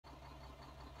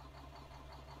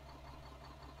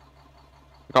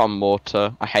I got a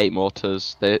mortar. I hate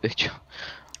mortars. I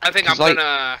think I'm like...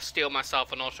 gonna steal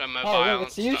myself an automobile. Oh, look, and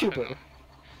it's the stuff in YouTuber. them.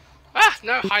 Ah,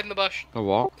 no, hide in the bush. A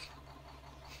what?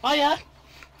 Oh yeah.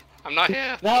 I'm not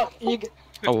here. Now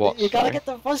A what? you gotta Sorry. get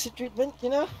the fuzzy treatment, you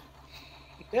know.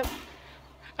 Yep.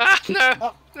 Ah, no,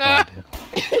 Oh. no,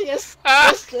 Yes. Ah.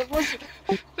 Yes. The fuzzy.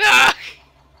 no.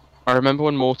 I remember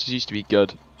when mortars used to be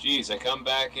good. Jeez, I come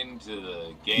back into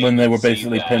the game When they and were see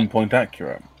basically that. pinpoint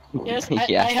accurate. Yes.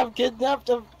 Yeah. I have kidnapped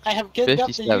him. I have kidnapped the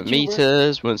 57 YouTuber.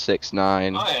 meters,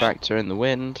 169. Oh, yeah. Tractor in the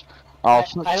wind. Oh,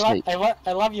 fuck's sake. I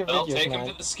love your I'll videos, take man. him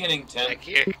to the skinning tent. Thank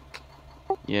you.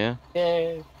 Yeah.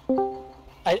 Yeah.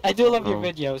 I do love your Oh.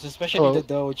 videos, especially Hello. the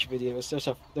Doge videos.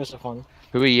 Those are fun.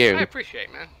 Who are you? I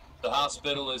appreciate, man. The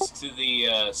hospital is to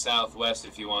the southwest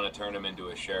if you want to turn him into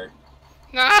a shirt.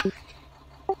 Nah.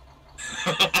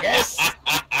 Yes.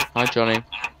 Hi, Johnny.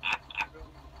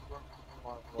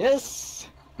 Yes.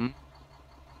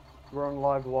 We're on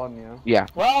live one, yeah? Yeah.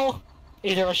 Well,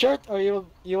 either a shirt or you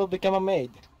will become a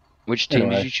maid. Which team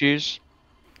Anyway. did you choose?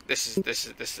 This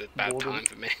is a bad time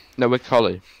for me. No, we're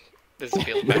Collie. This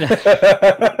feels bad.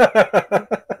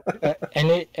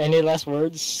 Any last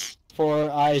words before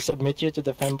I submit you to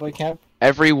the fanboy camp?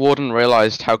 Every warden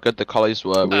realised how good the Collies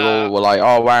were. We all were like,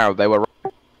 oh wow, they were.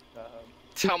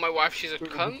 Tell my wife she's a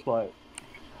cunt. Just like...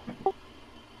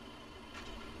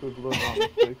 Good luck on the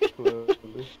face,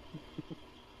 clearly.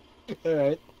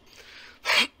 Alright.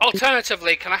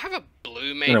 Alternatively, can I have a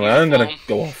blue maid Anyway, I'm uniform? gonna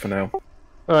go off for now.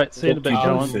 Alright, see you in a bit, Talk to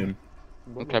you John. soon.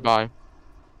 Okay, bye.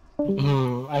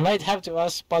 I might have to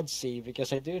ask Pudsey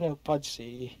because I do know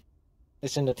Pudsey.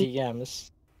 It's in the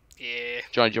TMs. Yeah.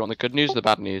 Johnny, do you want the good news or the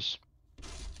bad news?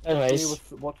 Anyways,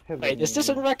 wait, is this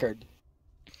on record?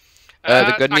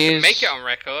 The good I can news, make it on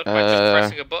record by just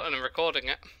pressing a button and recording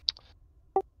it.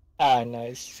 Ah,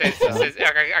 nice. I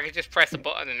can just press a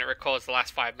button and it records the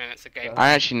last 5 minutes of game. I don't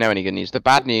actually know any good news. The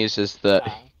bad news is that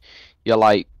Ah. you're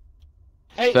like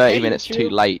Hey, 30 hey, minutes too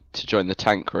YouTube. late to join the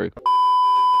tank crew.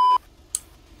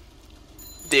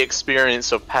 The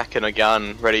experience of packing a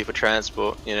gun ready for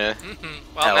transport, you know.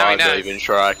 Well, Hell, now he I'm not knows. even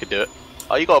sure I could do it.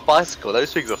 Oh, you got a bicycle,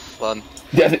 those things are fun.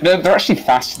 Yeah, they're actually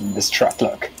faster than this truck,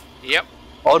 look. Yep.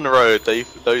 On the road,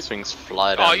 those things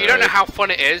fly down Oh, the you don't know road. how fun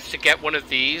it is to get one of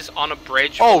these on a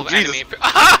bridge Oh, full of Jesus. enemy.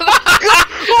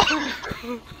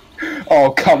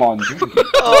 Oh, come on.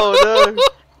 Oh no!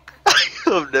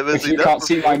 I've never If seen you that can't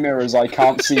see my mirrors, I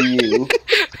can't see you.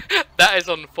 That is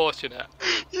unfortunate.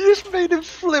 You just made him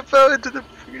flip out into the...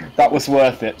 That was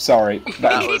worth it, sorry.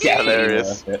 That was definitely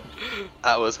hilarious. worth it.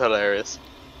 That was hilarious.